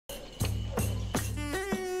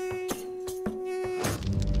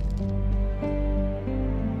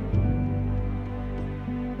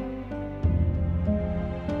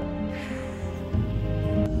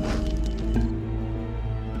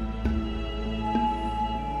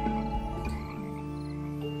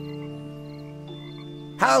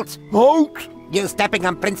Halt! Halt! You stepping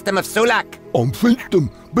on Princedom of Sulak. On Princedom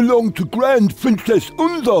belong to Grand Princess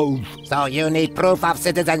Unzals. So you need proof of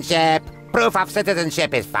citizenship. Proof of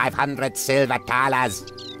citizenship is 500 silver thalers.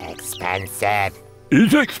 Expensive.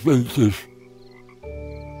 Is expensive.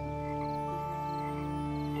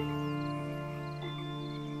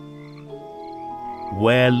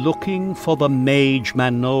 We're looking for the mage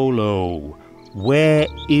Manolo. Where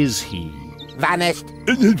is he? Vanished.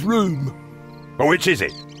 In his room. Which is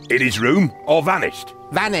it? In his room or vanished?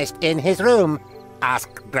 Vanished in his room. Ask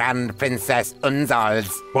Grand Princess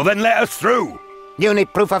Unzals. Well then let us through. You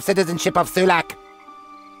need proof of citizenship of Sulak.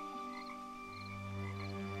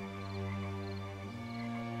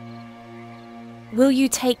 Will you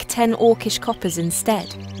take 10 orcish coppers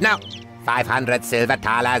instead? No. 500 silver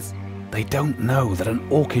thalers. They don't know that an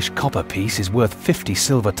orcish copper piece is worth 50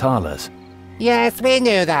 silver thalers. Yes, we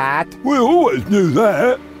knew that. We always knew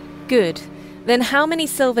that. Good. Then how many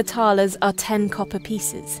silver thalers are 10 copper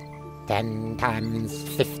pieces? 10 times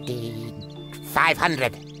 50...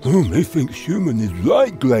 500. Oh, methinks human is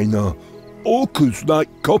right, Gleina. Orcas like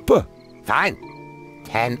copper. Fine.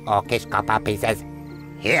 10 orcish copper pieces.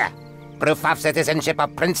 Here. Proof of citizenship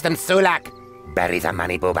of Princedom Sulak. Bury the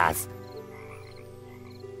money, boobas.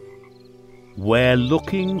 We're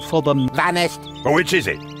looking for the... Vanished. Which is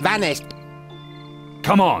it? Vanished.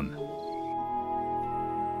 Come on!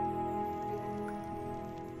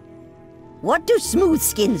 What do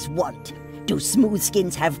smoothskins want? Do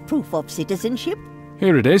smoothskins have proof of citizenship?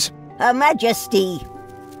 Here it is. Her Majesty.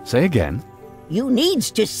 Say again. You needs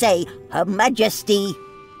to say, Her Majesty.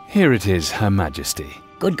 Here it is, Her Majesty.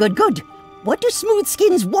 Good, good, good. What do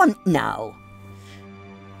smoothskins want now?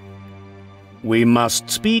 We must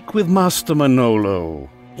speak with Master Manolo.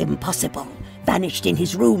 Impossible. Vanished in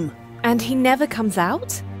his room. And he never comes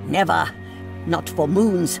out? Never. Not for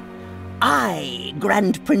moons. I,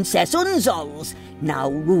 Grand Princess Unzals,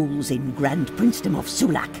 now rules in Grand Princedom of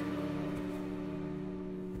Sulak.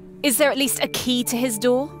 Is there at least a key to his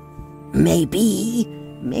door? Maybe,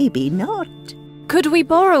 maybe not. Could we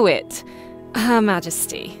borrow it, Her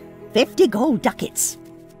Majesty? 50 gold ducats.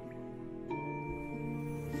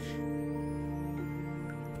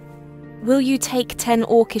 Will you take 10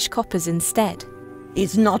 orcish coppers instead?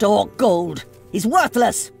 Is not orc gold. Is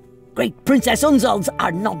worthless. Great Princess Unzals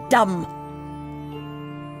are not dumb.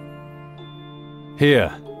 Here.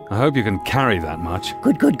 I hope you can carry that much.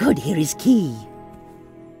 Good, good, good. Here is key.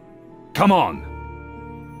 Come on!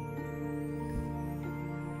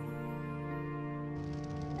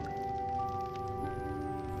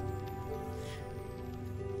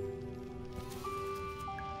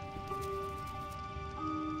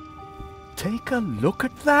 Take a look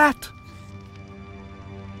at that!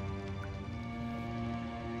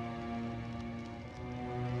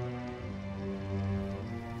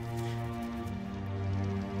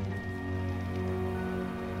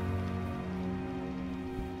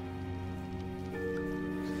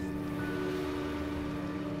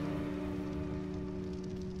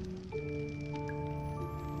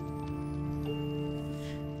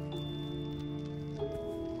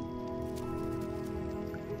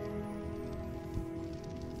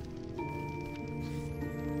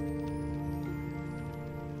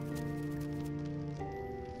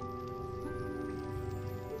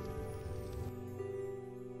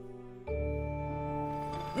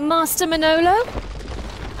 Master Manolo?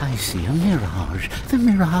 I see a mirage. The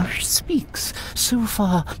mirage speaks. So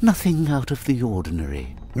far, nothing out of the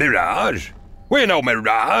ordinary. Mirage? We're no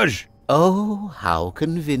mirage. Oh, how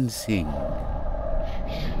convincing.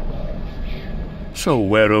 So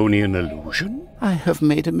we're only an illusion? I have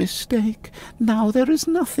made a mistake. Now there is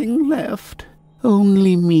nothing left.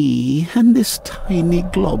 Only me and this tiny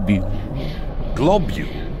globule.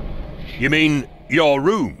 Globule? You mean your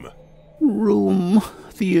room? Room.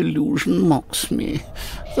 The illusion mocks me.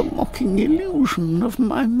 The mocking illusion of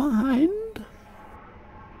my mind.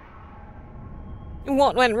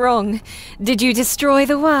 What went wrong? Did you destroy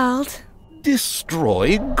the world?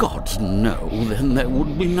 Destroy? God, no. Then there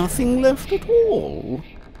would be nothing left at all.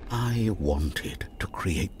 I wanted to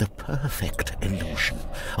create the perfect illusion.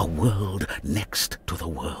 A world next to the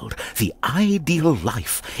world. The ideal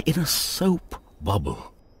life in a soap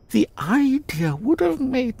bubble. The idea would have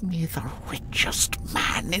made me the richest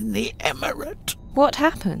man in the emirate. What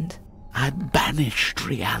happened? I banished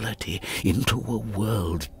reality into a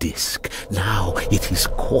world disk. Now it is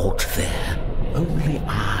caught there. Only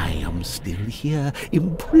I am still here,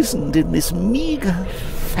 imprisoned in this meager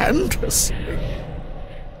fantasy.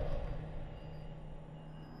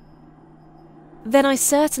 Then I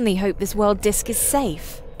certainly hope this world disk is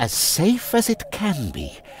safe. As safe as it can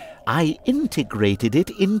be. I integrated it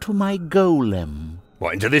into my golem.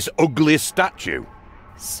 What, into this ugly statue?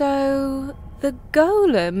 So, the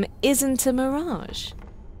golem isn't a mirage?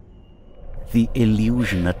 The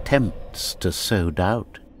illusion attempts to sow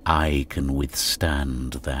doubt. I can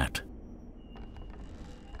withstand that.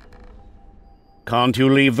 Can't you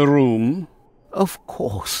leave the room? Of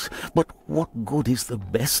course, but what good is the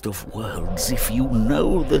best of worlds if you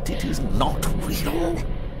know that it is not real?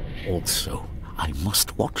 Also, I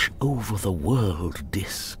must watch over the world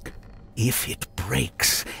disk. If it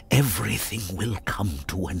breaks, everything will come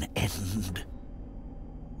to an end.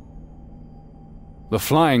 The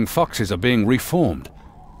Flying Foxes are being reformed.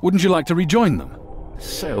 Wouldn't you like to rejoin them?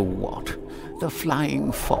 So what? The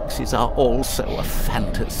Flying Foxes are also a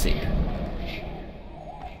fantasy.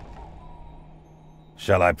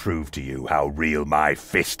 Shall I prove to you how real my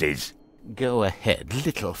fist is? Go ahead,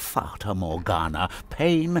 little Fata Morgana.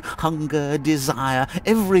 Pain, hunger, desire,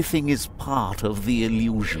 everything is part of the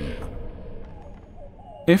illusion.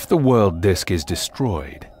 If the world disk is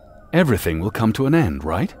destroyed, everything will come to an end,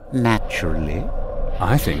 right? Naturally.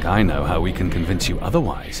 I think I know how we can convince you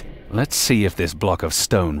otherwise. Let's see if this block of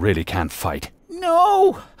stone really can't fight.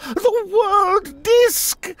 No! The world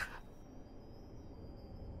disk!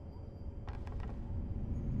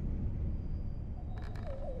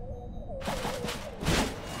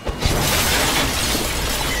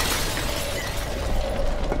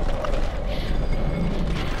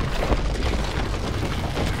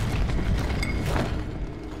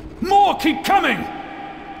 More keep coming!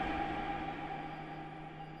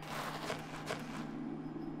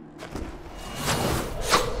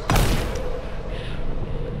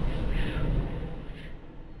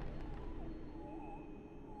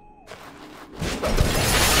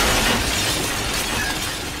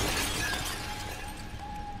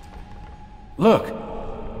 Look!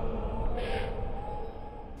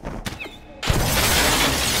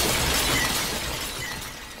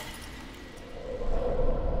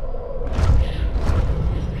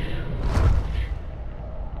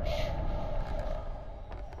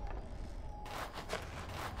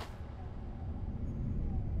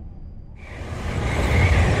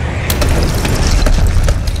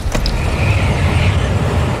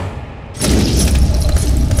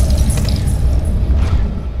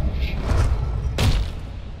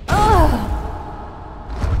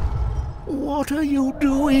 What are you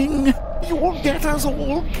doing? You'll get us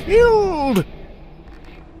all killed!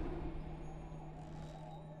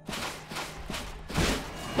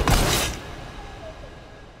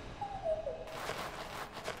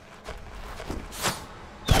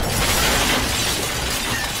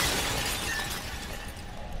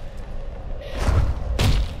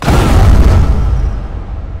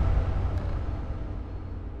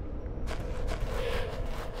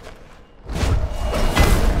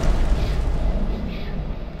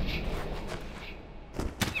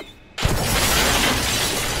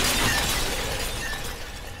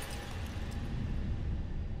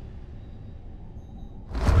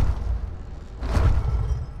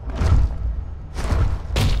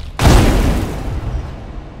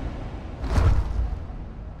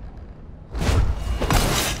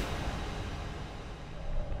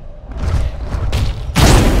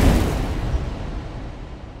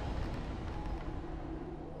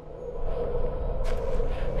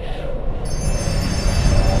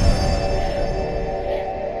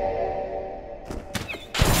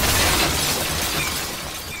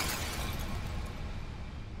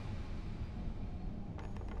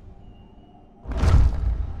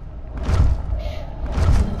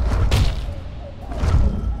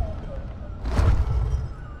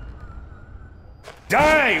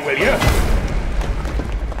 Die, will you?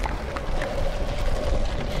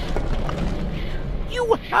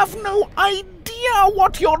 You have no idea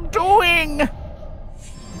what you're doing!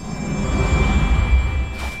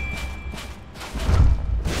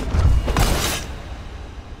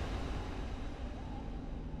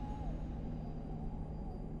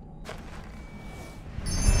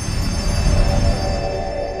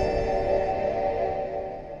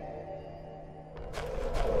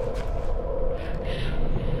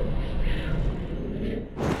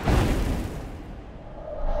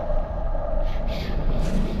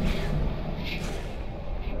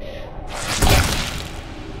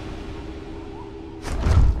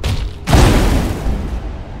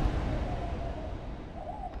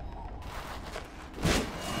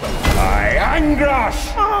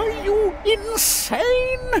 Angrash! Are you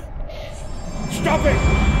insane? Stop it!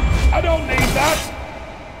 I don't need that!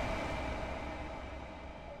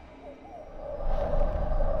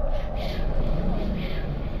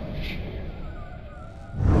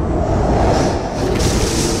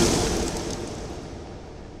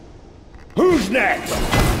 next?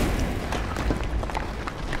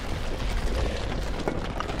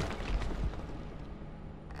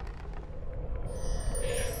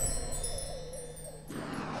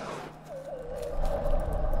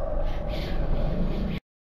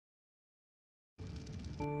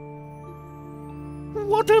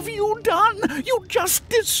 What have you done? You just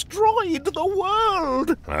destroyed the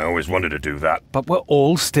world! I always wanted to do that. But we're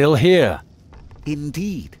all still here.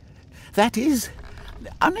 Indeed. That is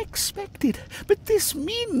unexpected, but this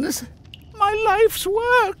means my life's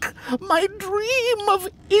work, my dream of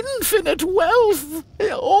infinite wealth,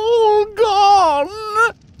 all gone.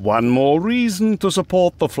 One more reason to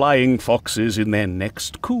support the Flying Foxes in their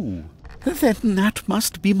next coup. Then that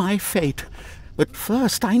must be my fate. But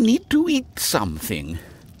first I need to eat something.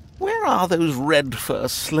 Where are those red fur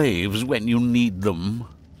slaves when you need them?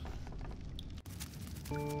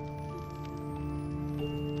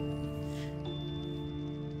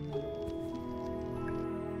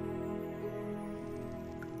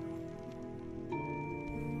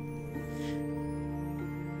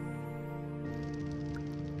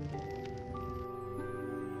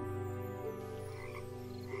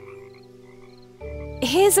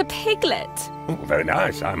 Here's a piglet. Oh, very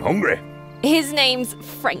nice. I'm hungry. His name's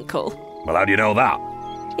Frankel. Well, how do you know that?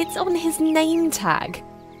 It's on his name tag.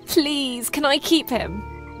 Please, can I keep him?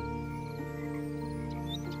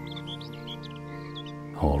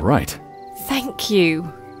 All right. Thank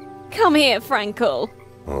you. Come here, Frankel.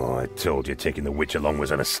 Oh, I told you taking the witch along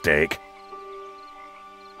was a mistake.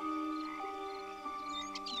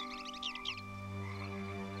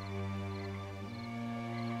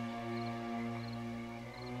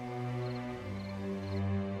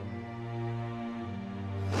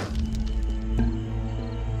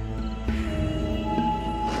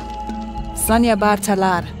 Sanya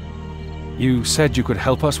Bartalar. You said you could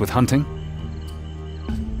help us with hunting?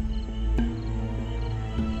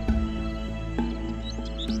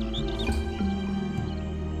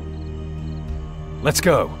 Let's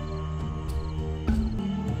go.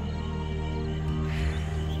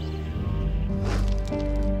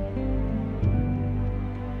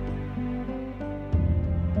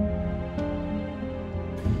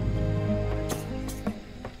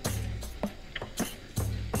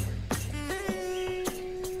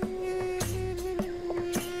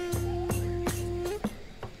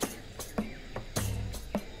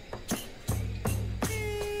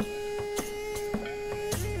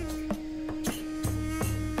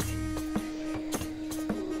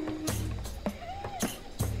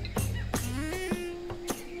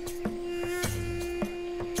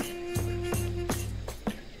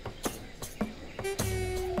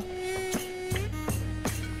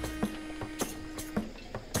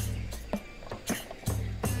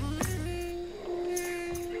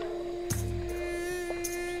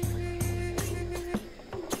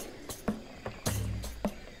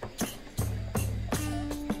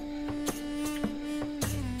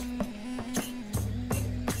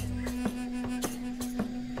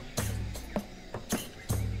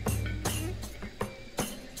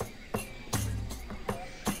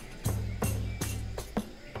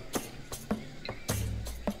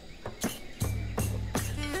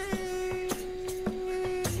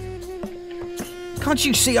 Can't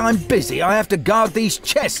you see I'm busy? I have to guard these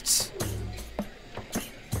chests.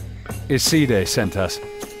 Iside sent us.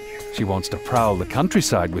 She wants to prowl the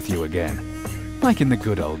countryside with you again, like in the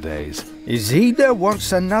good old days. Isida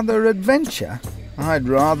wants another adventure? I'd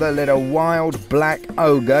rather let a wild black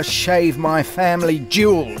ogre shave my family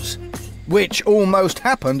jewels, which almost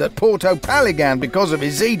happened at Porto Paligan because of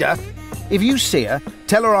Isida. If you see her,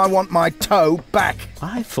 tell her I want my toe back.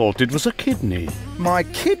 I thought it was a kidney. My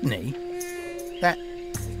kidney?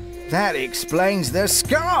 That explains the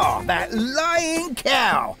scar! That lying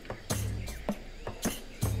cow!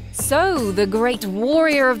 So, the great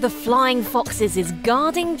warrior of the Flying Foxes is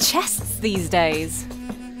guarding chests these days.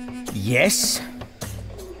 Yes.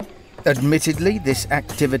 Admittedly, this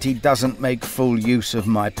activity doesn't make full use of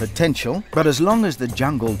my potential, but as long as the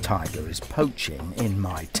jungle tiger is poaching in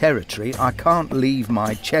my territory, I can't leave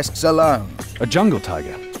my chests alone. A jungle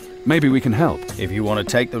tiger? Maybe we can help. If you want to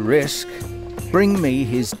take the risk, bring me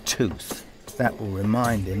his tooth. That will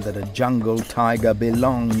remind him that a jungle tiger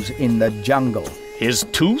belongs in the jungle. His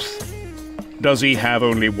tooth? Does he have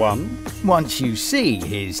only one? Once you see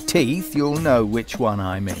his teeth, you'll know which one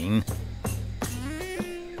I mean.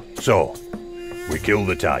 So, we kill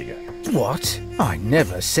the tiger. What? I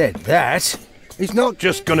never said that. He's not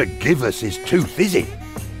just gonna give us his tooth, is he?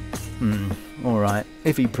 All right.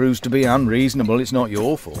 If he proves to be unreasonable, it's not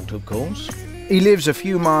your fault, of course. He lives a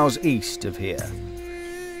few miles east of here.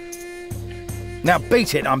 Now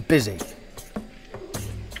beat it, I'm busy.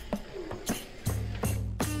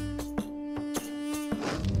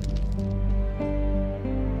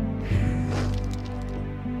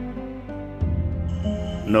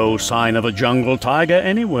 No sign of a jungle tiger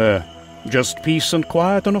anywhere. Just peace and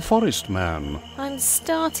quiet and a forest man. I'm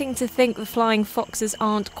starting to think the flying foxes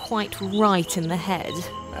aren't quite right in the head.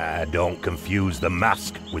 Don't confuse the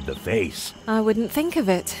mask with the face. I wouldn't think of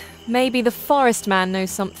it. Maybe the forest man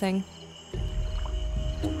knows something.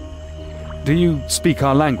 Do you speak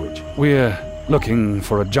our language? We're looking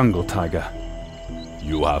for a jungle tiger.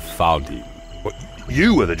 You have found him. What,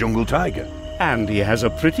 you are the jungle tiger? And he has a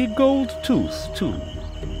pretty gold tooth, too.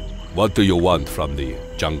 What do you want from the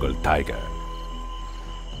jungle tiger?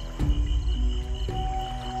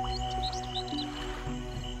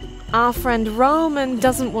 Our friend Rahman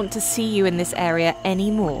doesn't want to see you in this area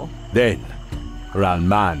anymore. Then,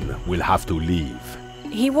 Rahman will have to leave.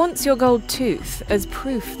 He wants your gold tooth as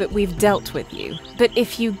proof that we've dealt with you. But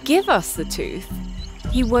if you give us the tooth,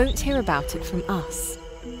 he won't hear about it from us.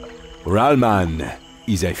 Rahman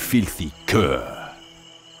is a filthy cur.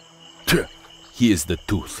 He is the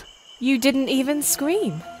tooth. You didn't even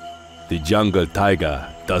scream. The jungle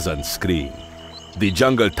tiger doesn't scream. The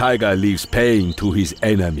jungle tiger leaves pain to his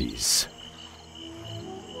enemies.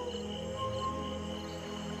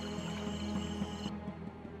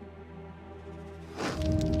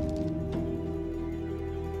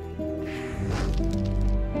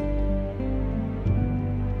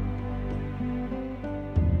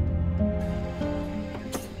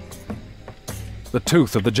 The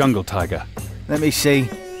tooth of the jungle tiger. Let me see.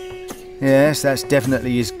 Yes, that's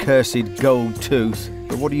definitely his cursed gold tooth.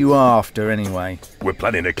 But what are you after, anyway? We're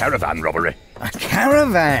planning a caravan robbery. A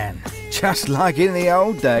caravan? Just like in the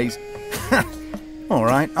old days. All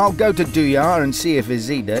right, I'll go to Duyar and see if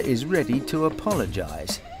Izida is ready to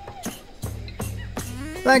apologise.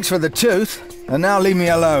 Thanks for the tooth, and now leave me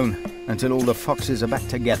alone until all the foxes are back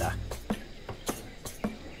together.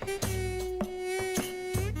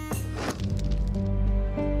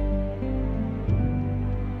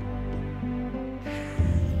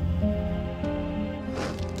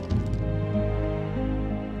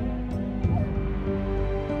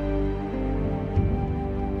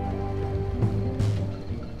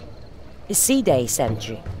 Iside sent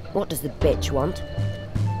you. What does the bitch want?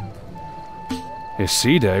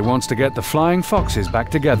 Iside wants to get the flying foxes back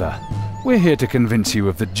together. We're here to convince you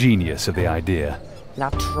of the genius of the idea.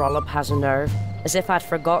 That trollop has a nerve. As if I'd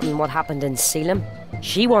forgotten what happened in Selim.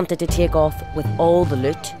 She wanted to take off with all the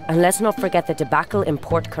loot. And let's not forget the debacle in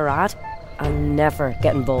Port Karad. I'll never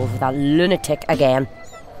get involved with that lunatic again.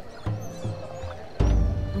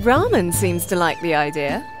 Rahman seems to like the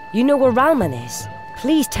idea. You know where Rahman is?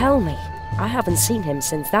 Please tell me. I haven't seen him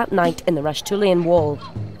since that night in the Rashtulian Wall.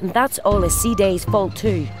 And that's all Iside's fault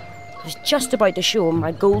too. I was just about to show him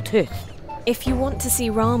my gold tooth. If you want to see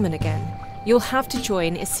Rahman again, you'll have to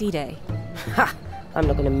join Iside. Ha! I'm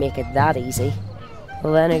not going to make it that easy.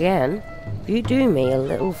 Well then again, you do me a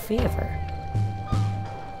little favour.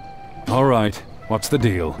 All right, what's the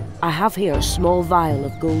deal? I have here a small vial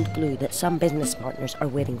of gold glue that some business partners are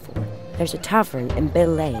waiting for. There's a tavern in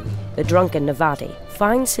Bill Lane, the Drunken Navadi.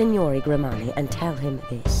 Find Signori Grimani and tell him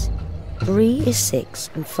this. 3 is 6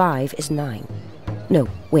 and 5 is 9. No,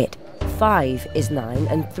 wait. 5 is 9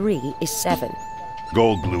 and 3 is 7.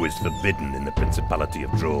 Gold glue is forbidden in the Principality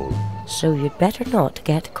of Droll. So you'd better not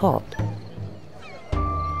get caught.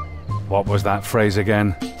 What was that phrase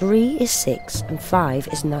again? 3 is 6 and 5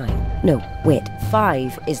 is 9. No, wait.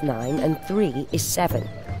 5 is 9 and 3 is 7.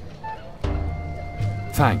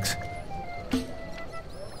 Thanks.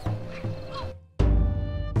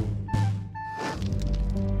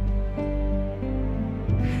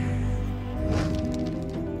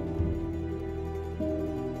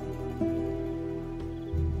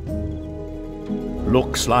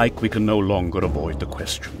 Looks like we can no longer avoid the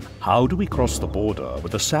question. How do we cross the border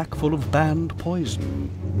with a sack full of banned poison?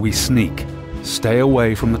 We sneak. Stay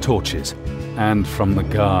away from the torches. And from the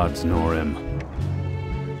guards, Norim.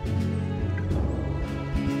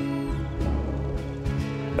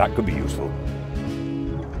 That could be useful.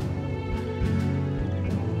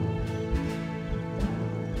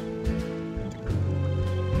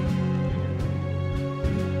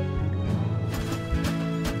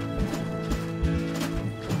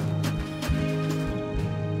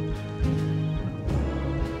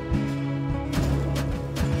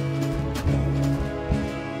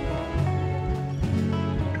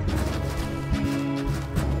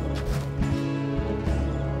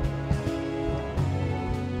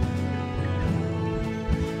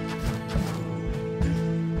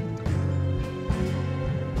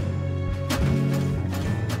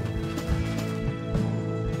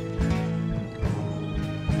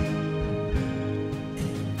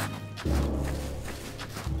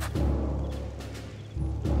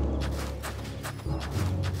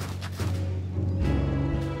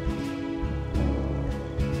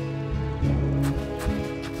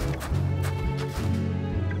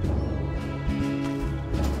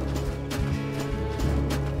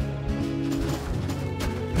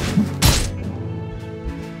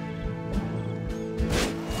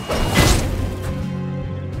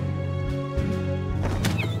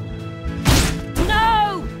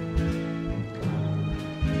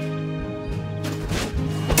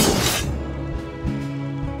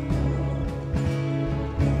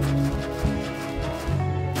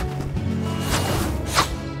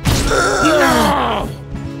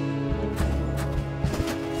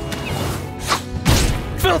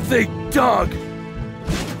 Filthy dog!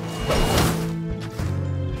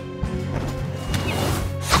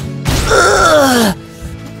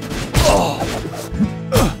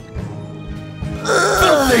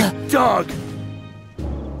 Filthy dog!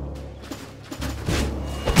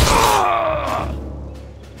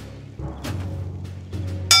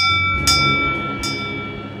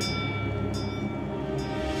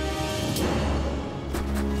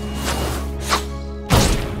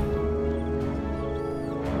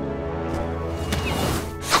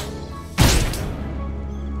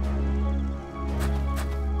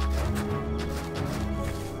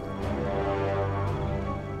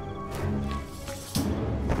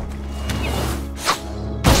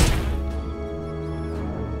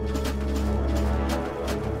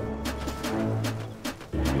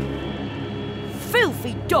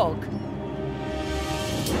 Filthy dog!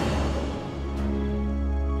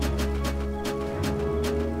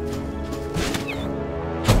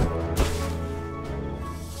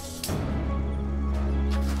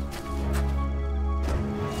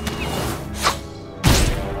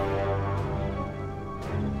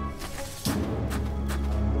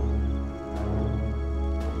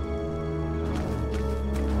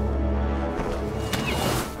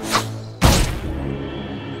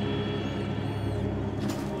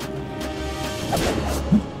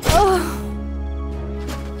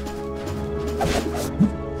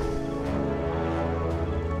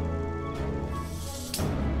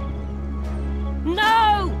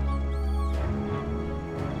 No!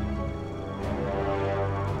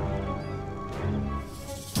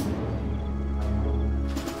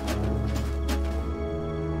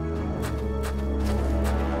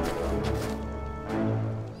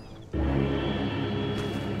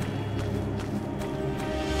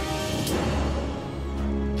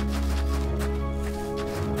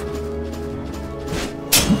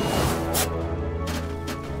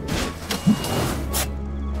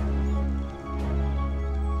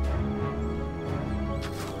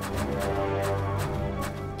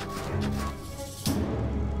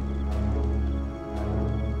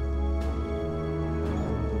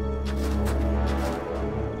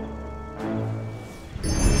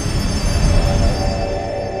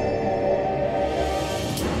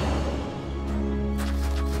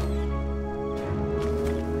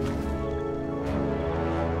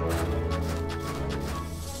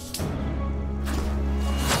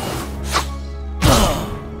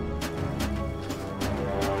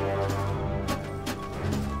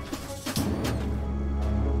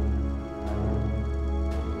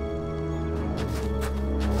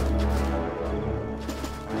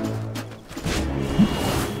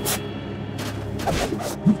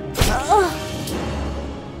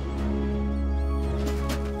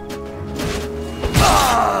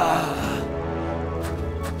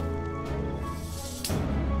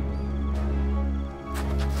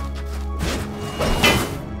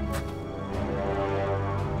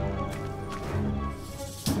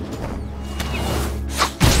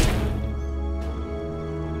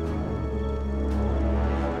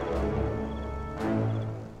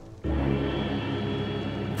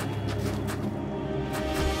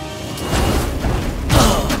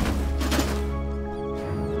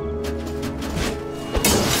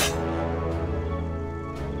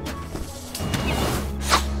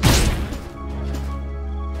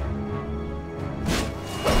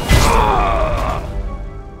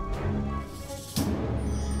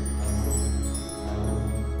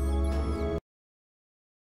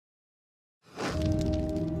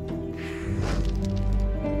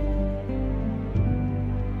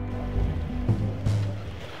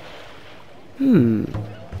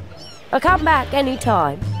 I'll come back any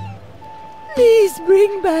time. Please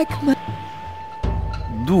bring back my...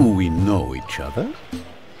 Do we know each other?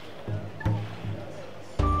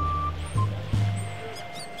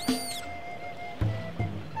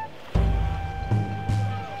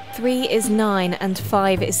 Three is 9 and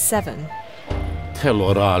 5 is 7. Tell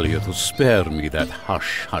Oralia to spare me that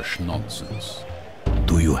hush-hush nonsense.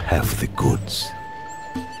 Do you have the goods?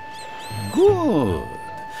 Good.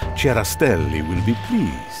 Cerastelli will be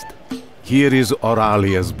pleased. Here is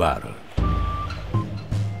Oralia's barrel.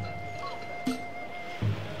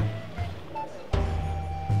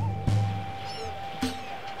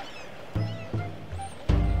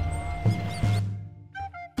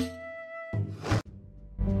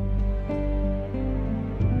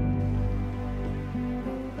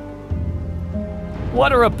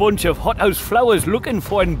 What are a bunch of hothouse flowers looking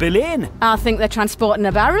for in Billane? I think they're transporting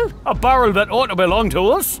a barrel. A barrel that ought to belong to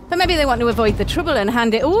us? But maybe they want to avoid the trouble and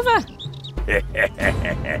hand it over.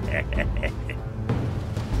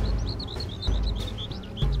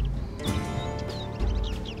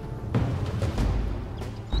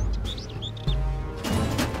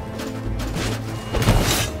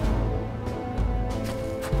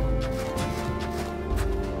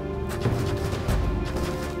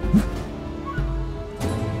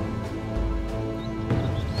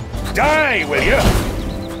 Die, will you?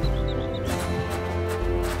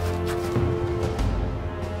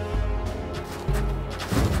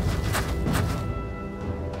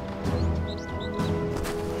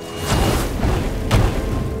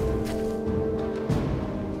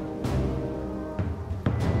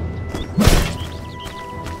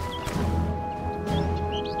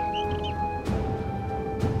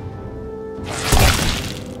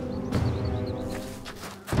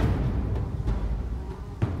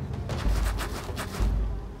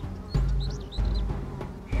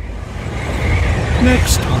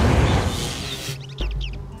 Next time.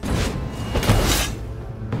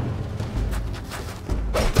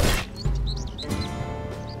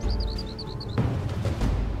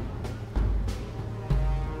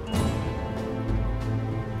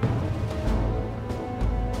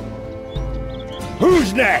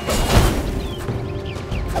 Who's next?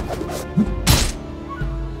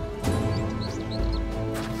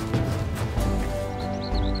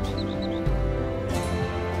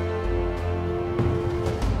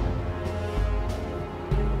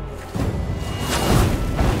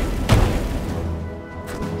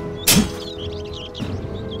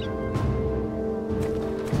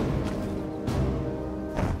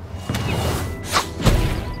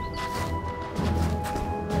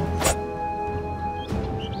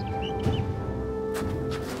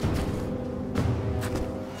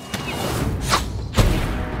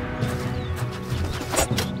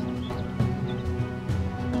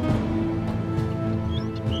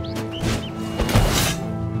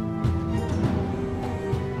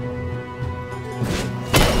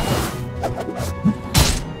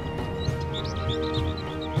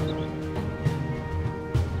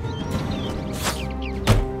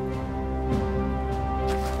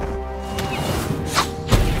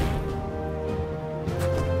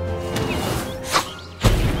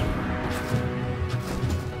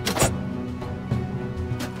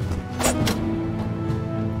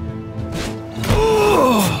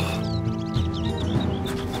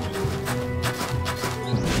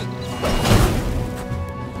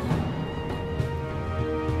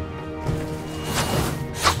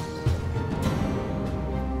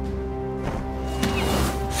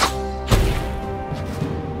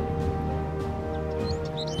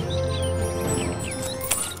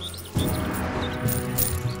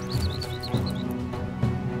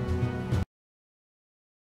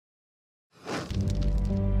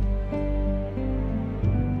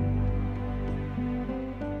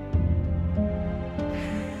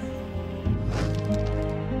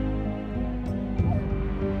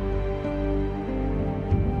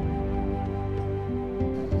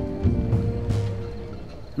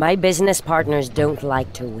 My business partners don't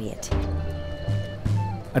like to wait.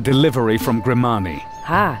 A delivery from Grimani.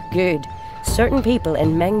 Ah, good. Certain people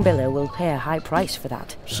in Mengbilla will pay a high price for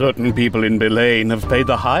that. Certain people in Belane have paid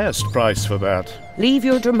the highest price for that. Leave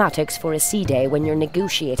your dramatics for a sea day when you're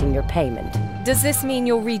negotiating your payment. Does this mean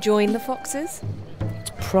you'll rejoin the Foxes?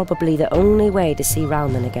 It's probably the only way to see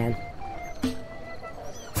Rowman again.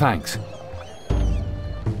 Thanks.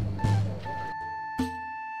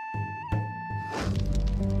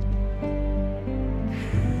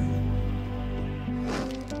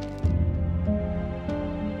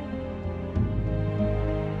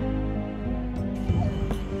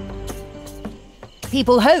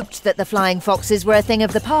 People hoped that the Flying Foxes were a thing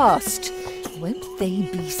of the past. Won't they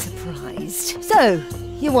be surprised? So,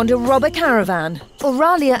 you want to rob a caravan?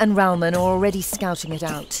 Auralia and Rowman are already scouting it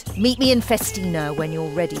out. Meet me in Festina when you're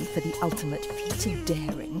ready for the ultimate feat of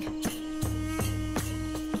daring.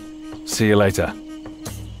 See you later.